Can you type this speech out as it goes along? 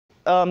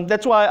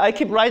that's why I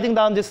keep writing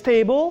down this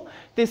table,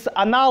 this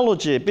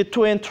analogy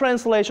between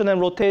translation and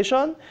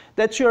rotation.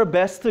 That's your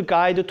best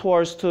guide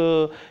towards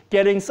to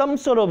getting some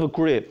sort of a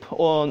grip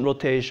on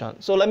rotation.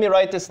 So let me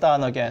write this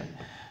down again.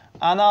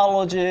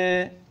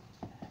 Analogy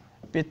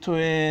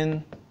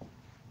between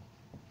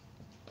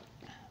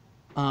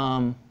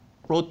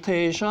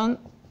rotation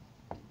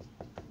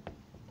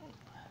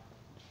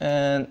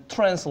and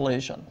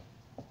translation.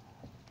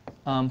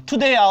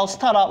 Today I'll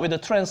start out with the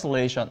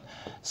translation.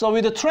 So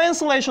with the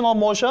translational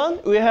motion,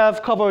 we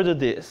have covered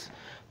this.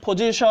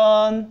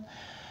 Position,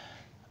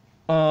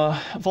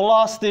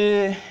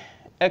 velocity,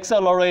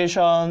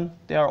 acceleration,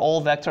 they are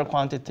all vector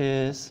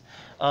quantities.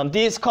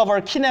 These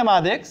cover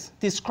kinematics,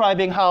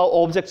 describing how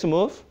objects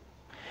move.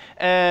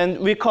 And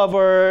we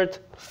covered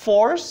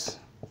force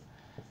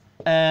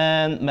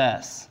and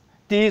mass.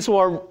 These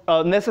were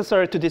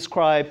necessary to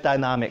describe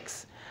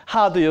dynamics.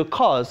 How do you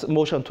cause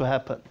motion to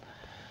happen?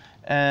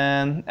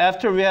 And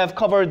after we have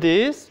covered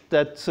this,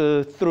 that's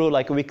through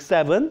like week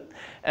 7,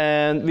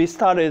 and we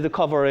started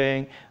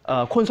covering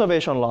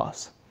conservation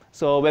laws.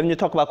 So when you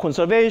talk about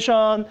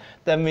conservation,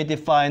 then we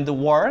define the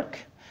work,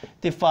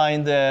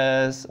 defined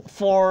as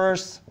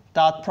force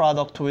dot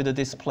product with the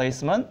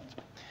displacement.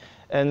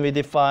 And we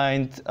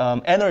defined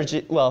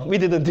energy. Well, we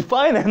didn't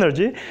define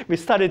energy. We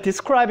started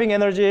describing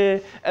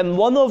energy. And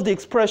one of the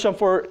expression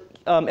for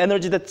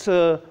energy that's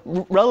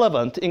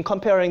relevant in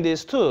comparing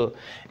these two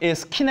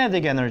is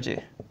kinetic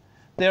energy.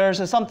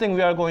 There's something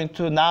we are going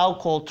to now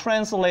call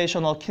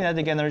translational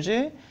kinetic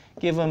energy,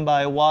 given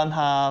by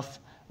 1/2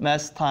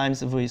 mass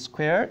times v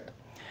squared.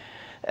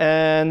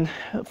 And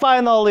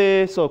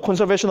finally, so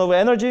conservation of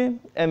energy,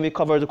 and we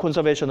covered the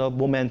conservation of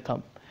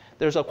momentum.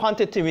 There's a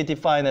quantity we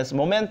define as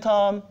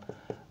momentum,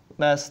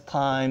 mass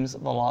times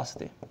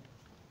velocity.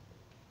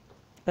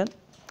 Okay?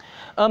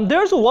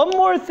 There's one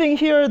more thing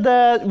here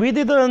that we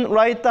didn't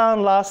write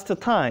down last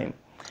time.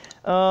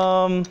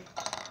 So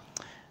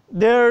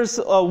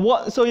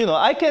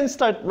I can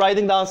start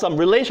writing down some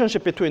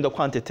relationship between the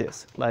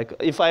quantities. Like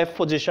if I have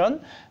position,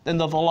 then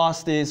the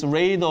velocity is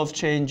rate of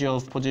change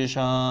of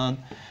position.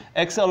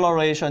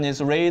 Acceleration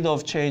is rate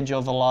of change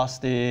of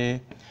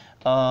velocity.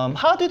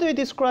 How did we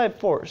describe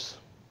force?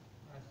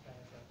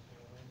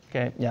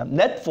 Okay, yeah,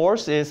 net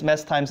force is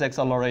mass times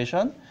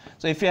acceleration.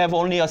 So if you have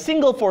only a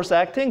single force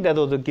acting, that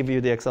will give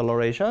you the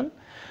acceleration.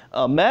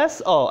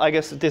 Mass, I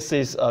guess this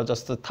is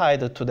just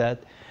tied to that.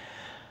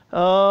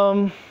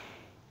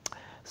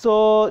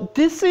 So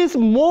this is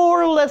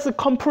more or less a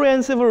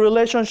comprehensive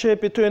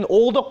relationship between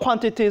all the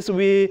quantities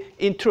we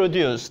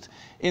introduced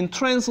in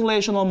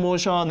translational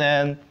motion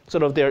and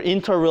sort of their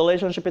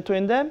interrelationship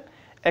between them,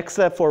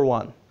 except for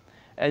one.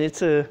 And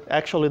it's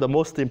actually the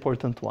most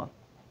important one.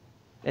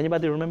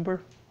 Anybody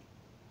remember?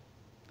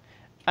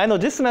 I know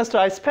this semester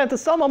I spent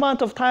some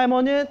amount of time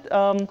on it,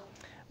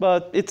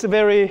 but it's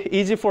very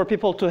easy for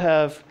people to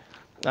have,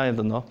 I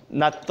don't know,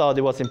 not thought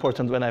it was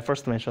important when I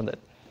first mentioned it.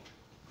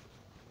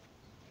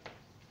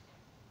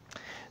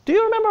 Do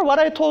you remember what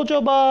I told you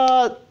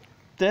about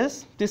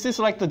this? This is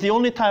like the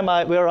only time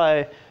where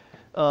I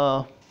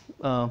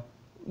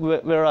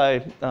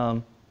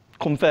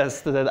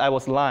confessed that I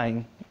was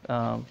lying.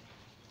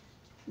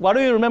 What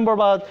do you remember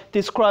about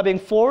describing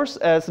force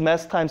as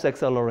mass times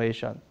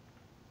acceleration?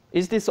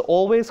 Is this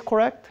always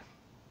correct?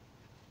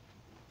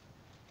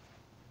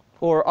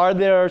 Or are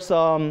there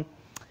some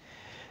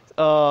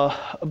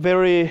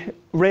very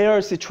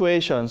rare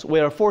situations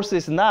where force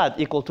is not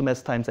equal to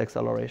mass times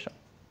acceleration?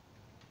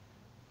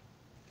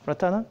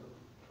 Ratana?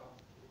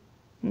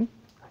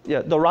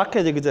 Yeah, the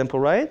rocket example,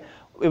 right?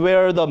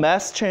 Where the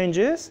mass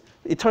changes,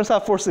 it turns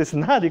out force is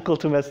not equal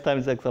to mass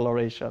times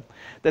acceleration.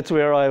 That's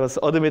where I was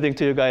admitting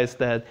to you guys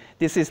that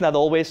this is not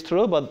always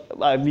true, but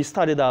we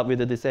started out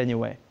with this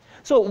anyway.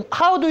 So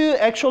how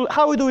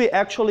do we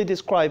actually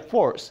describe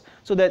force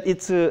so that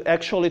it's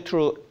actually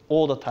true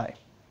all the time?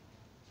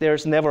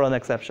 There's never an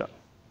exception.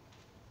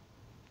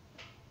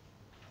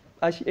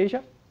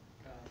 Asia?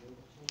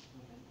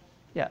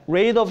 Yeah,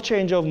 rate of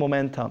change of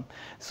momentum.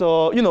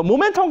 So,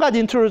 momentum got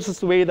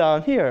introduced way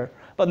down here.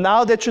 But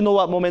now that you know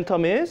what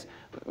momentum is,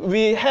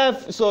 we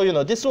have,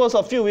 this was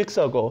a few weeks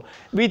ago.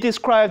 We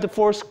described the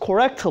force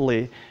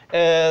correctly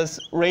as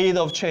rate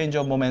of change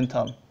of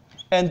momentum.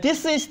 And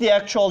this is the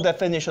actual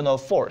definition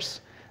of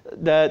force,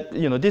 that,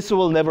 this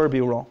will never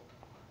be wrong.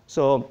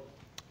 So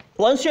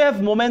once you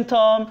have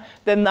momentum,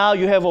 then now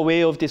you have a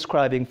way of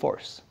describing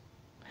force.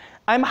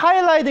 I'm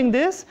highlighting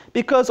this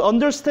because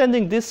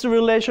understanding this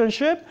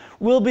relationship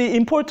will be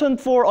important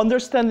for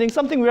understanding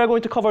something we are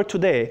going to cover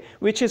today,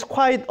 which is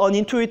quite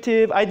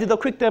unintuitive. I did a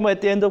quick demo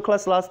at the end of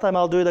class last time.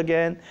 I'll do it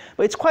again.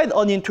 But it's quite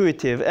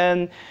unintuitive.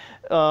 And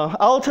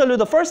I'll tell you,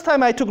 the first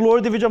time I took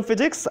lower division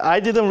physics, I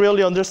didn't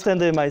really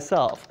understand it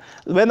myself.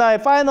 When I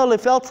finally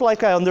felt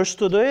like I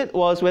understood it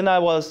was when I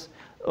was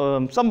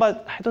I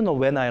don't know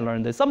when I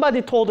learned it.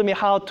 Somebody told me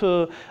how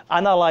to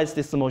analyze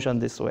this motion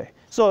this way.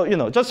 So,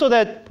 just so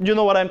that you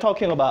know what I'm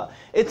talking about.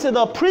 It's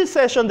the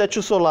precession that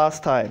you saw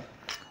last time.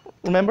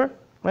 Remember,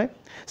 right?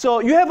 So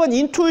you have an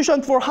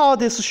intuition for how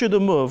this should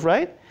move,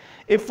 right?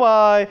 if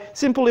I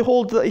simply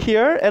hold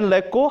here and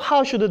let go,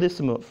 how should this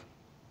move?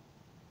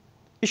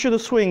 It should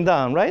swing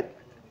down, right?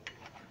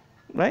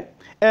 Right?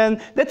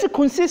 And that's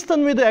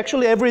consistent with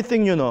actually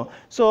everything you know.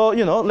 So,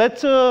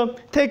 let's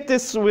take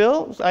this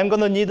wheel. I'm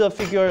going to need a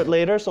figure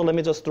later, so let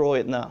me just draw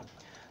it now.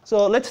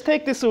 So let's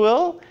take this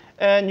wheel,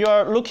 and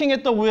you're looking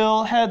at the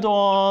wheel head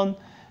on,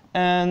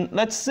 and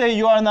let's say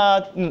you are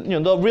not,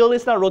 the wheel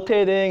is not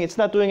rotating, it's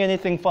not doing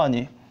anything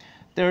funny.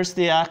 There's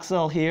the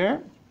axle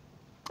here,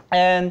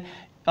 and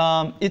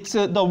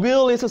the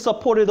wheel is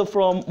supported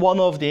from one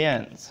of the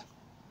ends.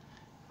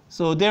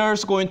 So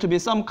there's going to be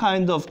some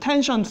kind of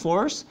tension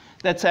force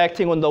that's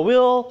acting on the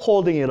wheel,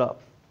 holding it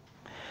up.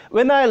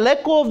 When I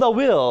let go of the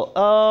wheel,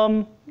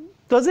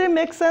 does it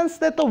make sense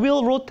that the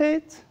wheel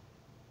rotates?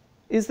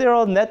 Is there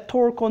a net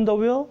torque on the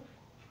wheel?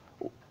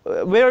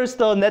 Where is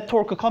the net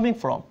torque coming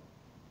from?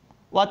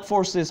 What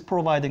force is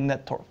providing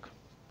net torque?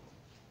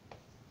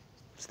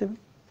 Steven?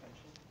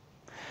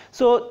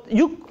 So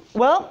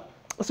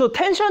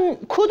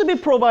tension could be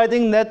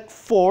providing net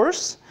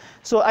force.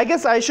 So I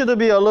guess I should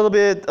be a little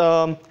bit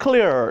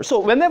clearer. So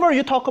whenever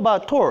you talk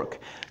about torque,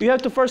 you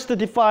have to first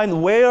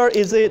define where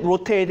is it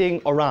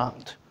rotating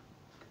around,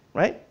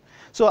 right?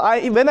 So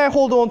when I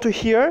hold on to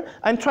here,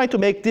 I'm trying to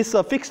make this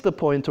a fixed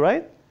point,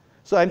 right?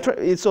 So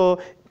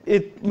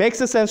it makes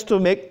sense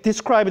to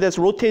describe it as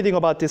rotating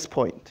about this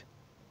point.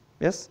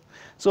 Yes?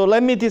 So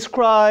let me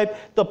describe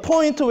the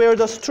point where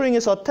the string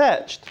is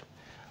attached.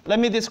 Let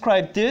me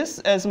describe this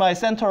as my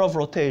center of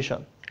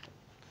rotation.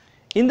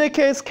 In that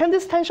case, can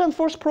this tension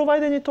force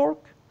provide any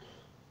torque?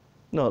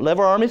 No,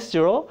 lever arm is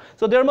 0.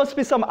 So there must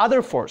be some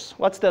other force.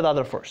 What's that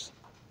other force?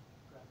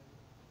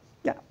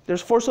 Yeah,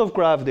 there's force of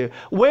gravity.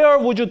 Where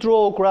would you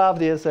draw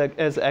gravity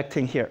as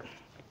acting here?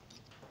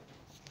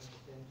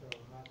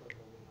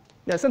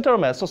 Yeah, center of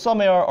mass. So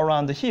somewhere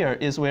around here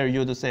is where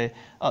you'd say,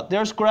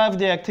 there's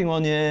gravity acting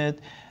on it.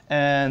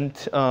 And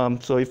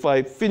so if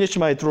I finish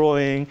my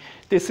drawing,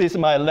 this is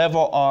my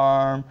lever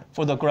arm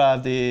for the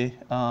gravity.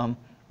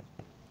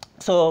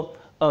 So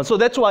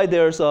that's why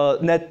there's a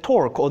net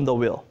torque on the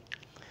wheel.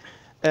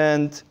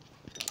 And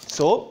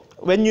so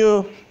when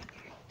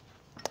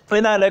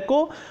I let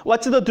go,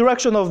 what's the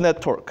direction of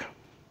net torque?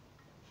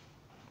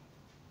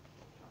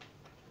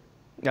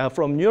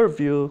 From your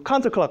view,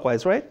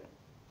 counterclockwise, right?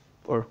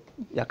 Or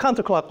yeah,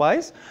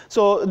 counterclockwise.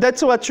 So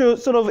that's what you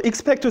sort of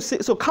expect to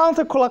see. So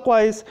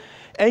counterclockwise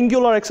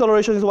angular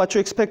acceleration is what you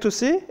expect to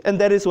see, and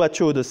that is what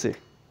you would see,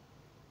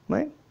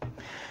 right?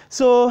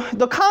 So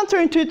the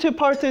counterintuitive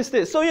part is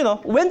this. So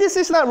when this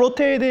is not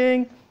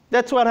rotating,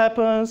 that's what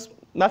happens.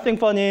 Nothing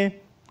funny.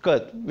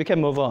 Good. We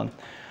can move on.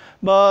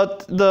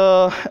 But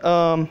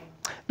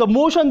the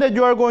motion that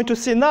you are going to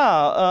see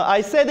now,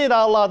 I said it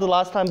out loud the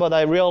last time, but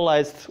I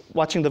realized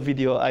watching the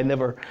video, I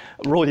never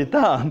wrote it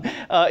down.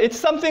 It's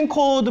something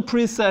called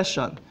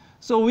precession.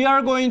 So we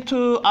are going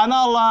to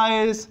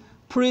analyze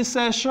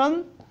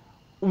precession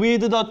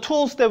with the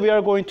tools that we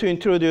are going to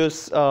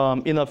introduce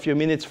in a few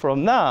minutes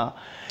from now.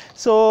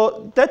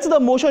 So that's the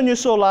motion you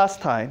saw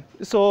last time.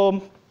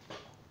 So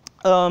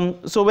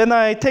when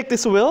I take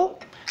this wheel,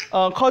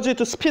 cause it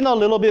to spin a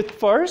little bit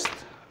first.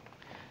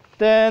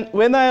 Then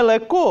when I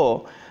let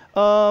go,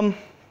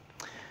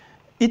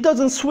 it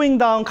doesn't swing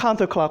down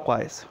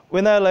counterclockwise.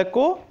 When I let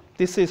go,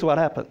 this is what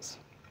happens.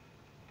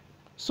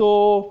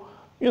 So,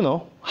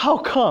 how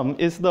come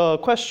is the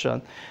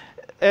question.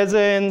 As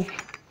in,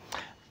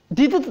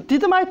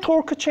 did my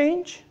torque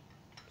change?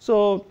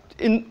 So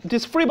in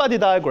this free body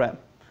diagram,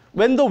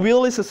 when the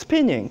wheel is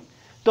spinning,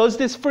 does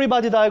this free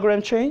body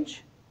diagram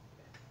change?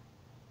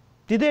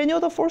 Did any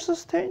of the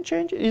forces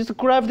change? Is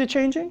gravity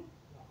changing?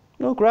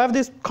 No, gravity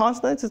is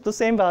constant, it's the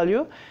same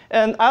value.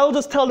 And I'll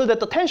just tell you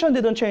that the tension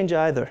didn't change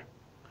either.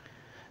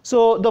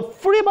 So the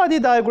free body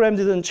diagram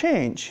didn't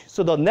change.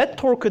 So the net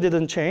torque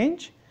didn't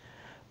change.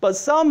 But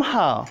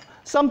somehow,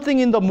 something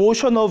in the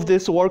motion of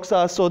this works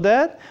out so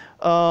that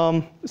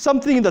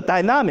something in the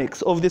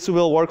dynamics of this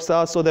wheel works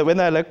out so that when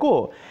I let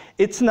go,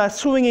 it's not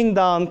swinging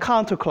down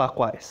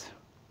counterclockwise.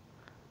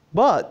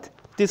 But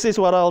this is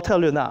what I'll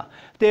tell you now.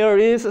 There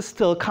is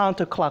still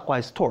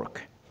counterclockwise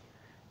torque.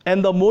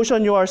 And the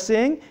motion you are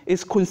seeing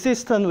is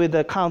consistent with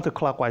the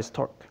counterclockwise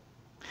torque.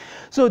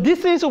 So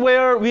this is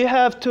where we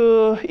have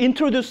to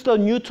introduce the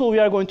new tool we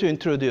are going to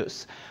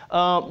introduce.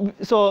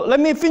 So let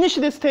me finish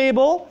this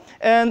table.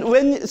 And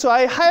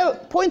I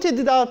pointed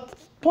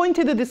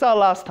this out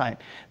last time,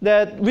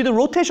 that with the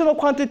rotational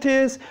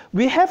quantities,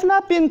 we have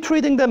not been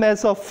treating them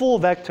as a full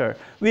vector.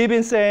 We've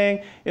been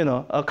saying,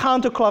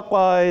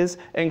 counterclockwise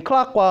and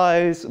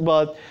clockwise,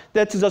 but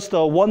that's just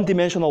a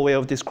one-dimensional way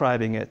of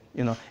describing it.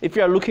 If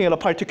you are looking at a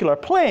particular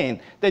plane,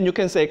 then you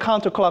can say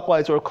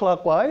counterclockwise or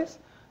clockwise,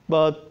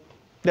 but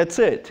that's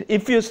it.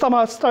 If you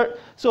somehow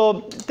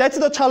so that's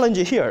the challenge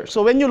here.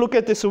 So when you look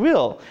at this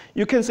wheel,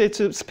 you can say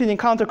it's spinning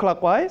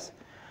counterclockwise.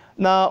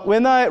 Now,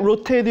 when I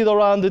rotate it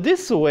around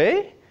this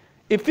way,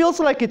 it feels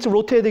like it's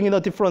rotating in a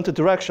different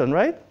direction,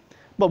 right?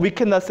 But we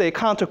cannot say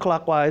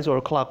counterclockwise or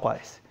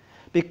clockwise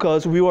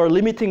because we were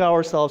limiting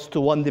ourselves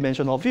to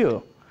one-dimensional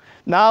view.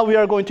 Now we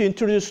are going to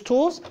introduce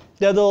tools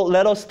that'll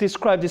let us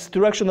describe this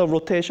direction of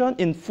rotation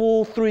in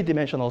full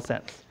three-dimensional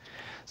sense.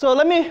 So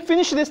let me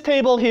finish this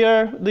table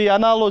here. The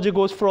analogy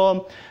goes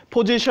from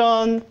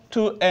position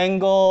to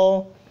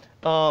angle,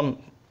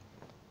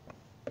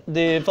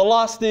 the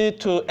velocity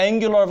to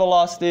angular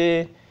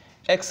velocity,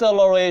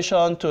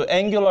 acceleration to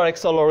angular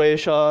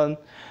acceleration.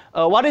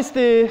 What is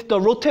the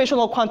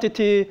rotational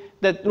quantity,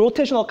 that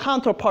rotational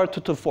counterpart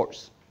to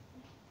force?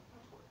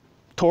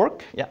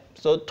 Torque, yeah,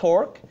 so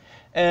torque.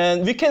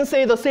 And we can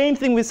say the same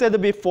thing we said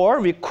before.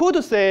 We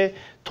could say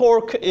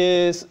torque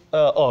is,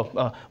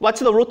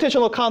 what's the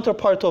rotational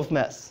counterpart of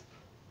mass?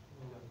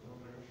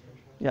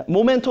 Yeah,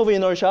 moment of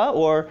inertia,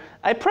 or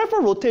I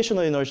prefer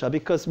rotational inertia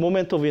because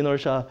moment of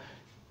inertia,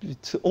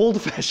 it's an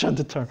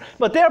old-fashioned term.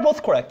 But they are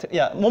both correct.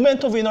 Yeah,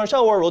 moment of inertia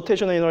or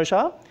rotational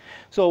inertia.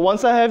 So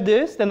once I have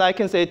this, then I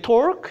can say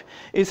torque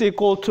is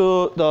equal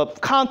to the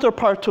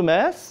counterpart to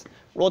mass,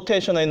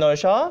 rotational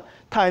inertia,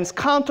 times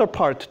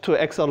counterpart to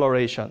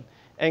acceleration,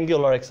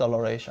 angular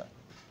acceleration.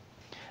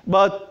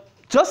 But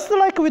just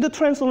like with the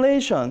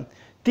translation,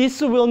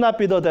 this will not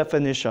be the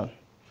definition.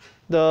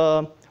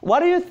 What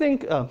do you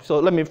think? So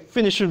let me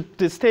finish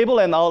this table,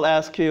 and I'll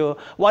ask you,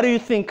 what do you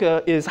think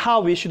is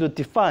how we should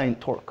define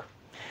torque?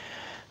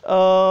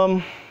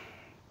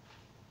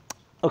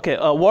 Okay,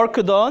 work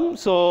done.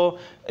 So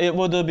it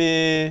would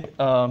be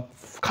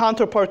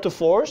counterpart to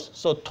force.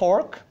 So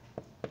torque.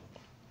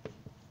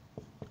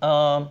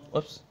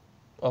 Oops.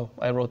 Oh,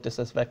 I wrote this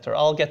as vector.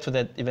 I'll get to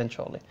that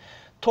eventually.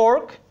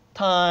 Torque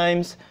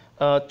times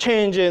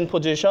change in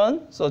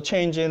position, so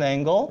change in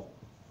angle.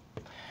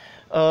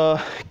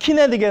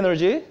 Kinetic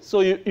energy, so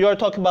you are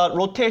talking about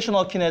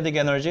rotational kinetic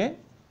energy.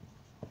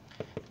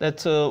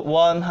 That's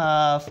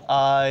 1/2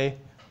 I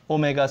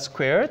omega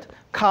squared.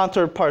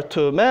 Counterpart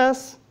to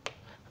mass,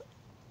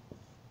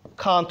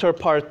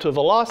 counterpart to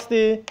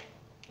velocity.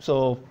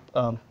 So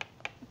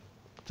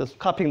just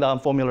copying down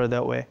formula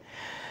that way.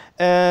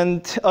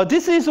 And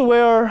this is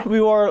where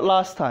we were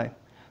last time.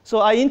 So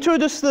I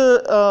introduced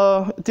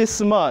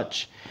this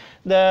much,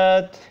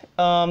 that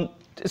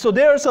so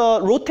there's a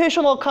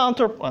rotational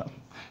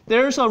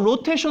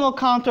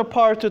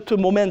counterpart to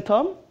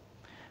momentum.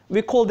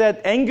 We call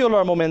that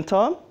angular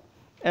momentum.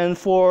 And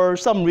for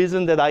some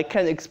reason that I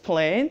can't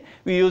explain,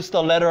 we use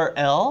the letter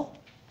L.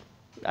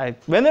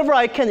 Whenever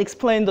I can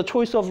explain the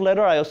choice of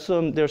letter, I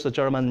assume there's a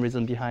German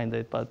reason behind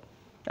it, but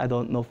I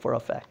don't know for a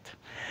fact.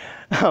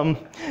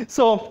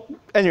 So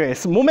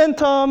anyways,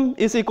 momentum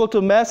is equal to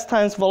mass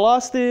times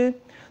velocity.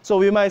 So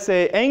we might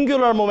say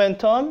angular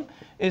momentum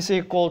is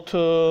equal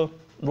to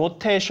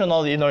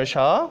rotational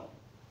inertia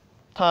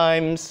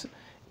times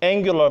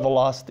angular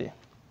velocity.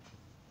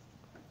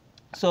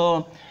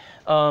 So,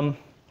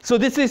 so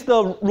this is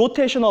the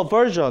rotational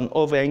version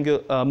of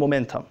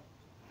momentum.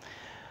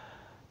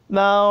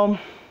 Now,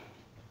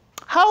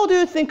 how do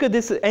you think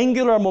this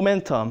angular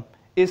momentum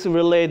is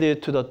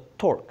related to the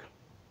torque?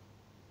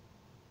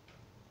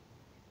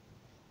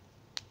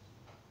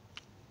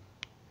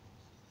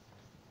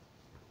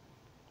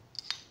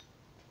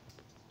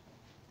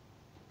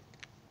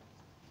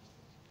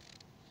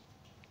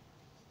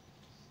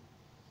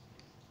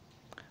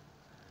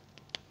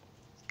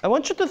 I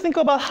want you to think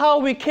about how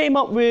we came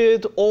up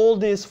with all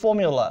these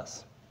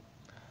formulas.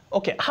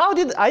 Okay,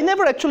 I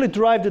never actually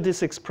derived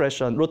this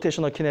expression,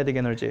 rotational kinetic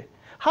energy.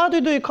 How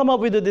did we come up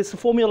with this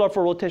formula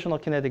for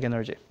rotational kinetic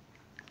energy?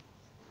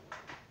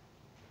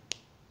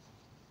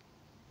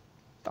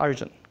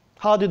 Arjun,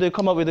 how did we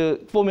come up with the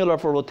formula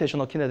for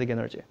rotational kinetic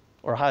energy?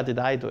 Or how did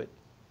I do it?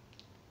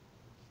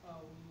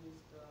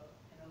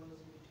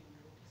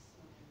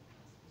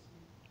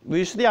 We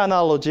used the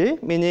analogy,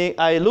 meaning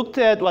I looked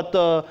at what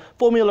the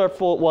formula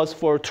was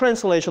for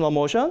translational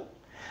motion,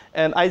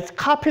 and I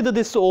copied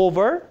this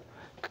over,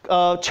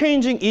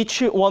 changing each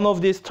one of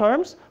these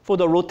terms for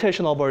the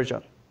rotational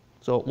version.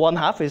 So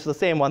 1/2 is the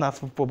same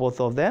 1/2 for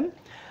both of them.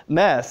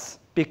 Mass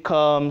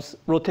becomes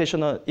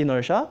rotational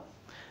inertia,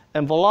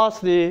 and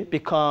velocity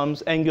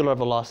becomes angular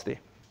velocity.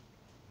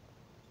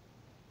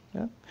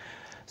 Yeah?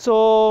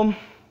 So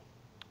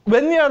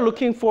when we are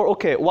looking for,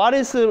 okay, what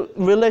is the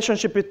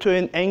relationship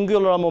between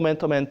angular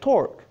momentum and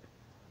torque?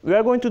 We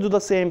are going to do the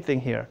same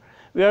thing here.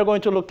 We are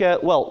going to look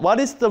at, well, what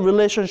is the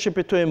relationship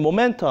between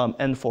momentum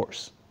and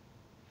force?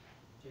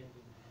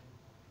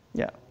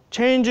 Yeah,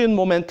 change in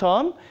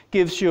momentum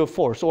gives you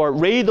force, or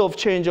rate of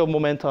change of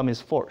momentum is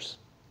force.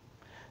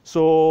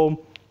 So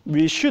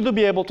we should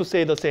be able to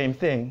say the same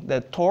thing,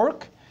 that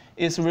torque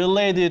is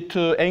related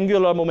to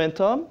angular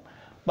momentum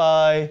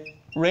by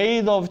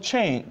rate of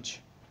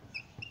change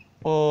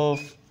of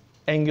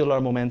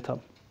angular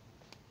momentum.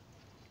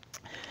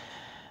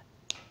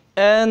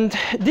 And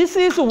this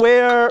is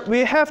where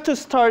we have to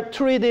start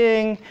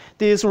treating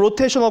these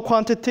rotational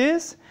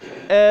quantities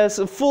as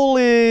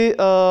fully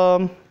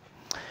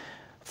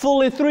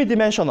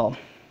three-dimensional.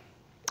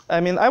 I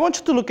mean, I want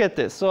you to look at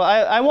this. So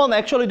I won't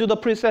actually do the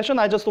precession.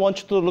 I just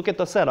want you to look at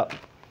the setup.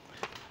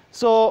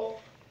 So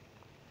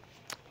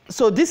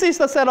this is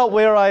the setup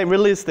where I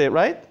released it,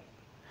 right?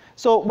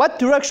 So what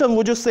direction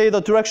would you say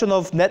the direction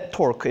of net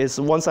torque is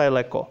once I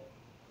let go?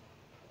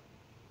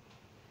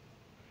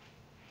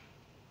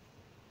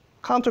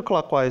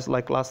 Counterclockwise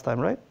like last time,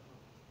 right?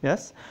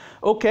 Yes?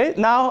 Okay,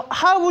 now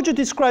how would you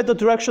describe the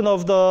direction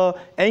of the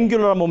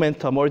angular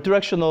momentum or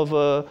direction of,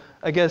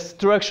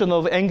 direction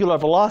of angular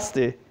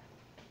velocity?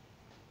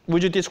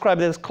 Would you describe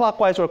it as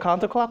clockwise or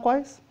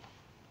counterclockwise?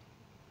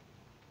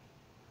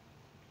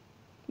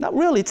 Not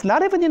really. It's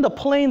not even in the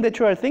plane that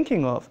you are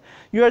thinking of.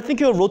 You are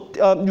thinking of,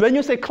 when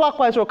you say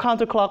clockwise or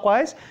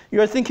counterclockwise,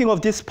 you are thinking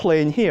of this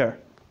plane here,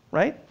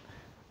 right?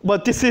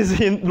 But this is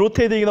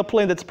rotating in a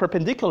plane that's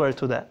perpendicular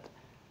to that.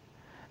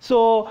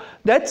 So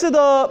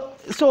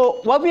so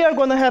what we are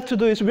going to have to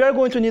do is we are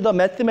going to need a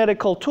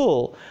mathematical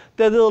tool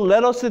that will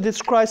let us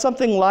describe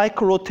something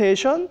like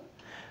rotation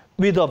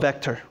with a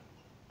vector,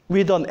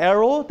 with an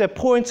arrow that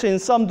points in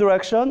some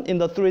direction in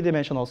the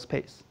three-dimensional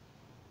space.